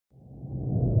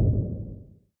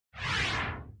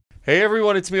Hey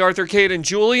everyone, it's me, Arthur Kade and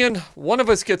Giullian. One of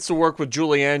us gets to work with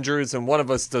Julie Andrews and one of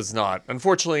us does not.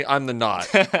 Unfortunately, I'm the not.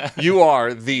 You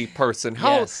are the person.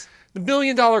 Yes. The $1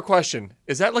 million question,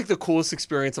 is that like the coolest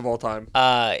experience of all time?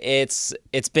 It's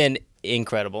been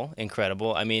incredible.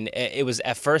 I mean, it was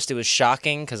at first it was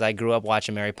shocking because I grew up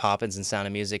watching Mary Poppins and Sound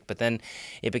of Music, but then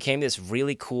it became this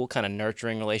really cool kind of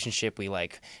nurturing relationship. We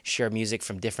like share music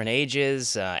from different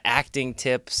ages, acting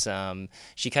tips.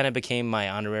 She kind of became my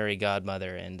honorary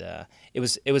godmother, and it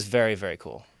was very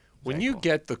cool. When you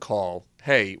get the call,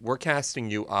 hey, we're casting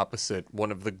you opposite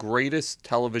one of the greatest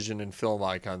television and film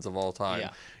icons of all time.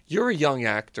 Yeah. You're a young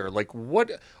actor. Like,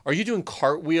 what are you doing?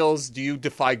 Cartwheels? Do you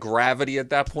defy gravity at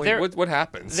that point? What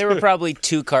happens? There were probably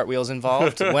 2 cartwheels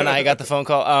involved when I got the phone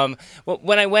call. Well,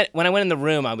 when I went in the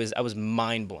room, I was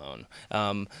mind blown.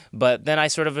 But then I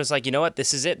sort of was like, you know what?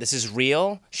 This is it. This is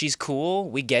real. She's cool.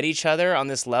 We get each other on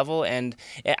this level, and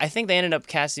I think they ended up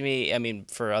casting me. I mean,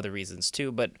 for other reasons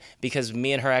too, but because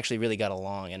me and her actually really got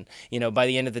along. And by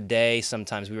the end of the day,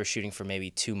 sometimes we were shooting for maybe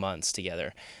 2 months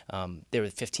together. There were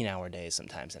 15-hour days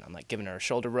sometimes. And I'm like giving her a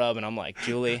shoulder rub, and I'm like,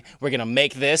 Julie, we're gonna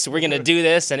make this, we're gonna do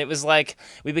this, and it was like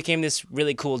we became this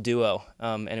really cool duo,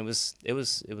 and it was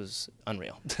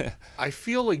unreal. I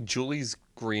feel like Julie's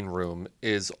Greenroom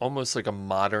is almost like a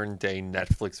modern day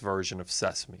Netflix version of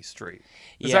Sesame Street.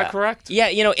 Is that correct? Yeah,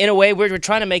 in a way, we're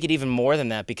trying to make it even more than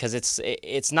that because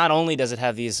it's not only does it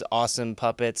have these awesome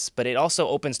puppets, but it also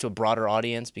opens to a broader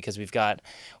audience because we've got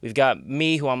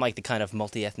me, who I'm like the kind of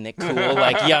multi-ethnic, cool,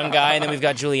 like young guy, and then we've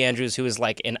got Julie Andrews, who is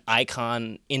like an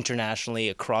icon internationally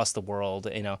across the world,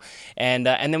 and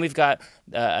then we've got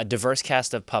a diverse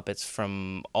cast of puppets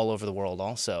from all over the world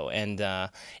also, and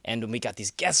we got these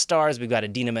guest stars. We've got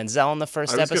Idina Menzel in the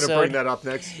first episode. I was going to bring that up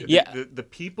next. Yeah. The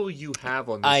people you have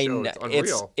on the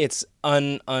show, it's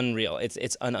unreal. It's unreal.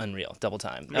 It's unreal. Double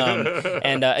time.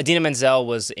 And Idina Menzel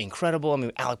was incredible. I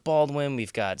mean, Alec Baldwin.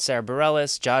 We've got Sarah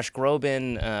Bareilles, Josh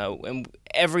Groban. And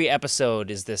every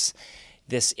episode is this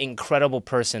incredible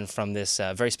person from this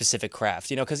very specific craft.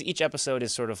 Because each episode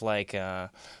is sort of like a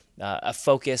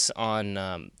focus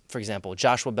on, for example,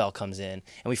 Joshua Bell comes in,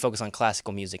 and we focus on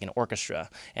classical music and orchestra,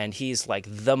 and he's like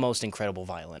the most incredible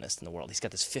violinist in the world. He's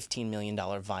got this $15 million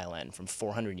violin from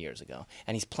 400 years ago,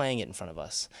 and he's playing it in front of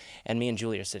us, and me and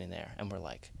Julie are sitting there, and we're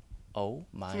like, oh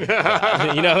my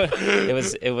God.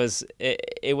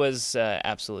 It was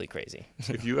absolutely crazy.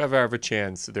 If you ever have a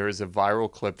chance, there is a viral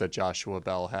clip that Joshua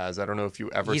Bell has. I don't know if you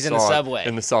ever He's saw in the subway.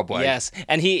 In the subway. Yes.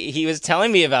 And he was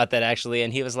telling me about that actually,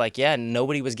 and he was like, yeah,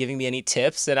 nobody was giving me any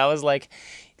tips, and I was like,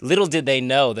 little did they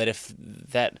know that if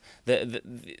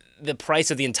the price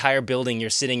of the entire building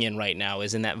you're sitting in right now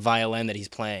is in that violin that he's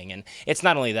playing. And it's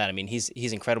not only that. I mean, he's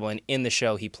incredible. And in the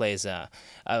show, he plays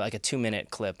like a 2-minute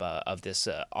clip of this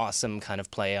awesome kind of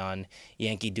play on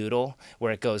Yankee Doodle,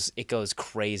 where it goes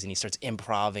crazy, and he starts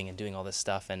improvising and doing all this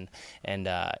stuff. And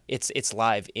it's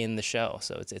live in the show,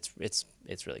 so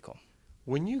it's really cool.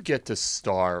 When you get to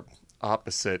star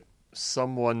opposite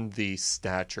someone the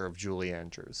stature of Julie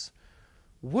Andrews,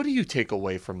 what do you take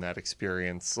away from that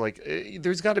experience? Like,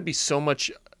 there's got to be so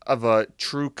much of a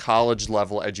true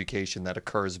college-level education that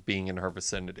occurs being in her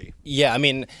vicinity. Yeah, I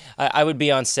mean, I would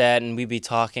be on set, and we'd be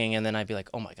talking, and then I'd be like,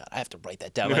 oh, my God, I have to write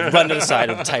that down. Like, run to the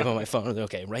side and type on my phone.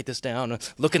 Okay, write this down.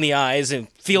 Look in the eyes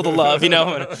and feel the love,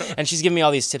 And she's giving me all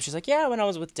these tips. She's like, yeah, when I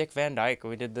was with Dick Van Dyke,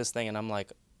 we did this thing. And I'm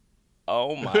like,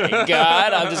 oh my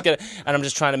God, I'm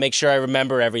just trying to make sure I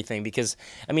remember everything, because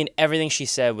I mean, everything she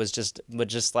said was just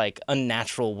like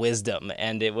unnatural wisdom,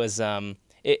 and it was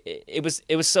it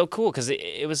was so cool, because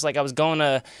it was like I was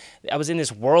in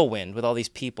this whirlwind with all these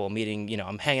people meeting.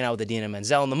 I'm hanging out with Idina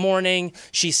Menzel in the morning.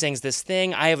 She sings this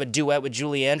thing. I have a duet with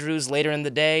Julie Andrews later in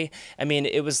the day. I mean,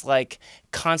 it was like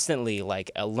constantly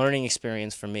like a learning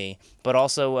experience for me, but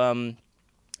also an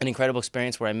incredible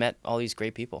experience where I met all these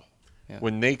great people. Yeah.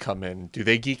 When they come in, do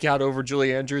they geek out over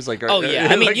Julie Andrews? Like, oh yeah,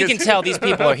 I mean, you can tell these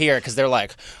people are here because they're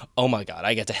like, oh my God,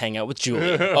 I get to hang out with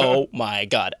Julie. Oh my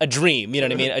God, a dream. You know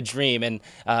what I mean? A dream. And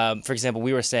for example,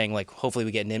 we were saying like, hopefully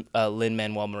we get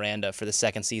Lin-Manuel Miranda for the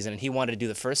 2nd season, and he wanted to do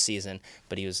the 1st season,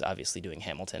 but he was obviously doing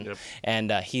Hamilton. Yep.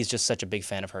 And he's just such a big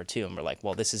fan of her too. And we're like,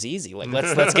 well, this is easy. Like,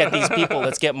 let's get these people.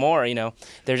 Let's get more.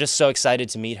 They're just so excited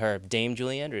to meet her, Dame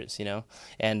Julie Andrews.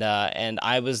 And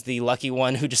I was the lucky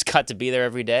one who just got to be there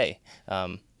every day.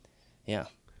 Yeah.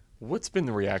 What's been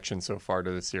the reaction so far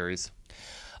to the series?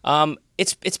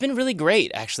 It's been really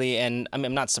great, actually, and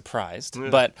I'm not surprised,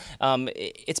 but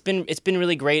it's been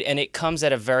really great, and it comes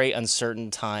at a very uncertain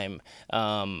time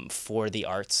for the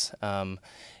arts.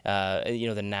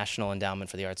 The National Endowment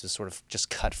for the Arts is sort of just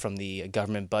cut from the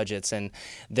government budgets, and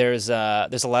there's a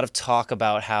lot of talk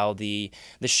about how the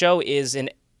show is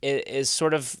is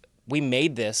sort of, we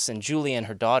made this, and Julie and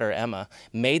her daughter Emma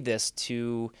made this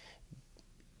to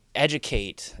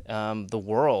educate the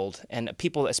world and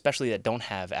people, especially that don't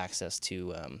have access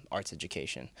to arts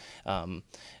education,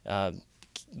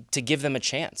 to give them a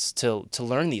chance to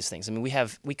learn these things. I mean,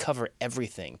 we cover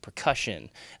everything: percussion,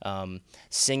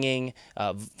 singing,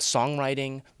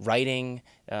 songwriting, writing,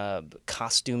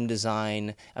 costume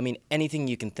design. I mean, anything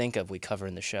you can think of, we cover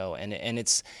in the show, and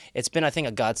it's been, I think,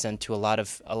 a godsend to a lot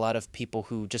of people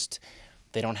who just,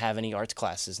 they don't have any arts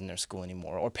classes in their school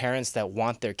anymore, or parents that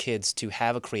want their kids to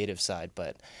have a creative side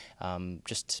but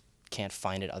just can't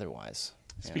find it otherwise.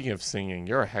 Speaking of singing,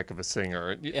 you're a heck of a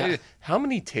singer. Yeah. How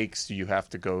many takes do you have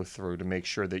to go through to make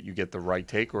sure that you get the right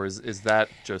take, or is that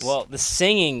just... Well, the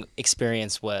singing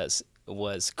experience was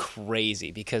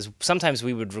crazy, because sometimes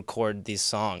we would record these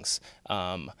songs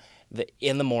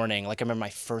in the morning. Like, I remember my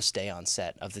first day on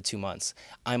set of the 2 months.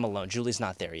 I'm alone. Julie's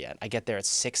not there yet. I get there at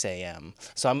 6 a.m.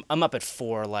 So I'm up at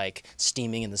 4, like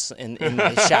steaming in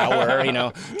my shower,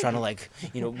 trying to, like,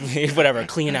 whatever,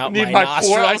 clean out my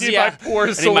nostrils. I need my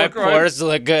pores to look right. Pores to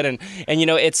look good, and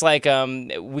it's like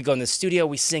we go in the studio,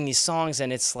 we sing these songs,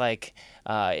 and it's like.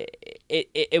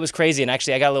 It was crazy, and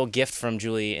actually I got a little gift from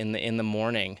Julie in the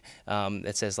morning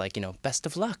that says, like, best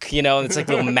of luck, and it's like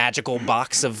a little magical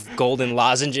box of golden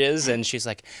lozenges, and she's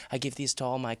like, I give these to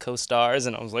all my co-stars,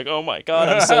 and I was like, oh my God,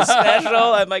 I'm so special,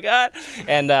 oh my God.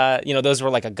 And those were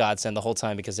like a godsend the whole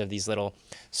time, because they're these little,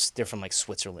 they're from like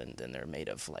Switzerland, and they're made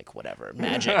of like whatever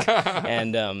magic,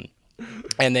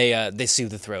 and they soothe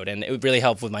the throat, and it really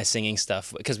helped with my singing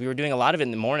stuff, because we were doing a lot of it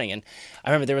in the morning. And I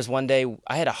remember there was one day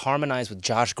I had to harmonize with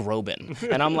Josh Groban,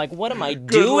 and I'm like, what am I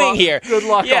doing here? Good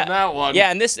luck on that one. Yeah,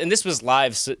 and this was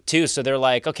live too, so they're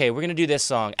like, okay, we're gonna do this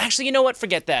song. Actually, you know what?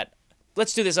 Forget that.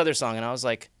 Let's do this other song. And I was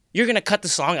like, you're gonna cut the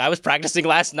song I was practicing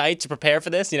last night to prepare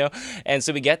for this, And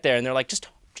so we get there, and they're like, just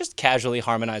casually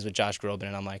harmonize with Josh Groban,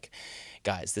 and I'm like,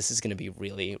 guys, this is going to be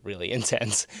really, really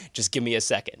intense. Just give me a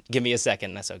second. Give me a second.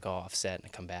 And I said, go off set, and I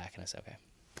come back, and I said, okay,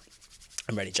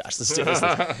 I'm ready, Josh. Let's do this.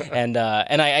 And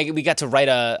we got to write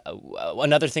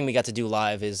another thing we got to do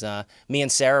live is me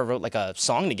and Sarah wrote like a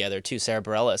song together too, Sarah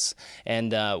Bareilles,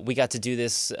 and we got to do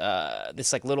this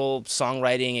like little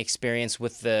songwriting experience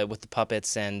with the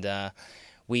puppets, and I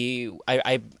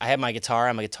had my guitar.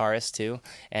 I'm a guitarist too,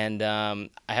 and I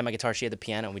had my guitar. She had the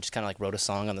piano. And we just kind of like wrote a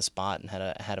song on the spot and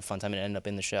had a fun time, and it ended up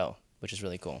in the show, which is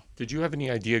really cool. Did you have any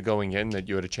idea going in that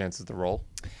you had a chance at the role?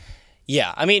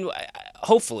 Yeah, I mean,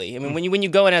 hopefully. I mean, when you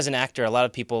go in as an actor, a lot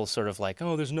of people sort of like,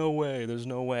 oh, there's no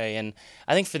way. And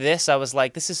I think for this, I was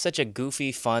like, this is such a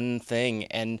goofy, fun thing,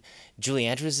 and Julie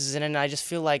Andrews is in it, and I just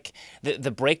feel like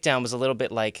the breakdown was a little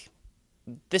bit like,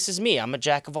 this is me. I'm a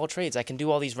jack of all trades. I can do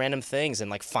all these random things,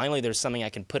 and like finally there's something I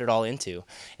can put it all into.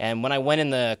 And when I went in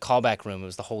the callback room, it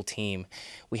was the whole team.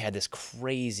 We had this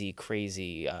crazy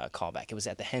callback. It was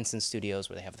at the Henson Studios,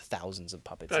 where they have the thousands of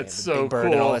puppets. That's the so Big Bird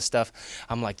cool. and all this stuff.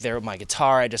 I'm like there with my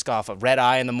guitar. I just got off a red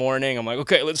eye in the morning. I'm like,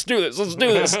 okay, let's do this.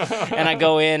 And I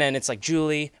go in, and it's like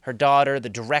Julie, her daughter, the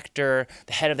director,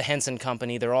 the head of the Henson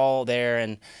Company. They're all there,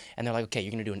 and they're like, okay,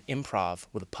 you're gonna do an improv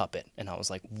with a puppet. And I was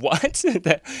like, what?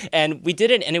 And we did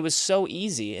it, and it was so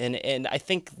easy. And I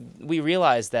think we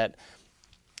realized that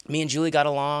me and Julie got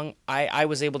along. I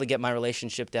was able to get my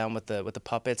relationship down with the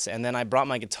puppets, and then I brought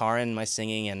my guitar and my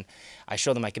singing, and I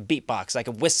showed them I could beatbox, I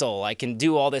could whistle, I can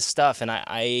do all this stuff, and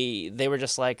they were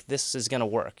just like, this is gonna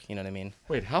work. You know what I mean?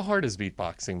 Wait, how hard is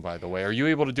beatboxing, by the way? Are you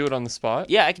able to do it on the spot?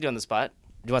 Yeah, I can do it on the spot.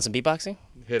 Do you want some beatboxing?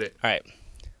 Hit it. All right.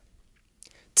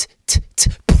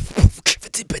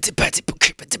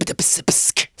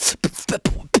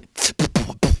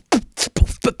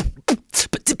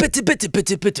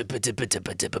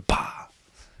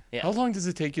 Yeah. How long does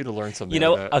it take you to learn something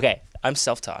like that? Okay, I'm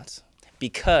self-taught,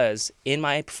 because in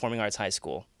my performing arts high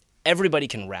school, everybody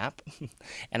can rap,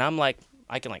 and I'm like,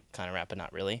 I can like kind of rap, but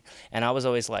not really. And I was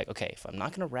always like, okay, if I'm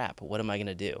not gonna rap, what am I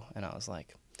gonna do? And I was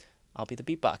like, I'll be the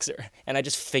beatboxer. And I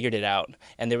just figured it out.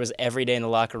 And there was every day in the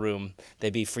locker room,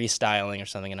 they'd be freestyling or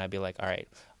something, and I'd be like, all right,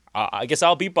 I guess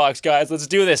I'll beatbox, guys. Let's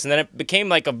do this. And then it became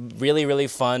like a really, really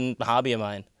fun hobby of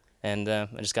mine. And I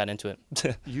just got into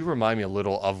it. You remind me a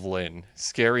little of Lynn.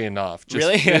 Scary enough. Just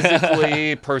really?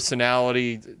 Physically,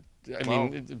 personality. I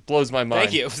mean, it blows my mind.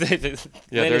 Thank you.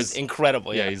 Lynn is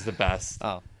incredible. Yeah, he's the best.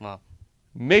 Oh, wow.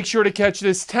 Make sure to catch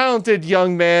this talented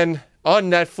young man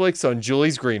on Netflix on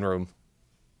Julie's Green Room.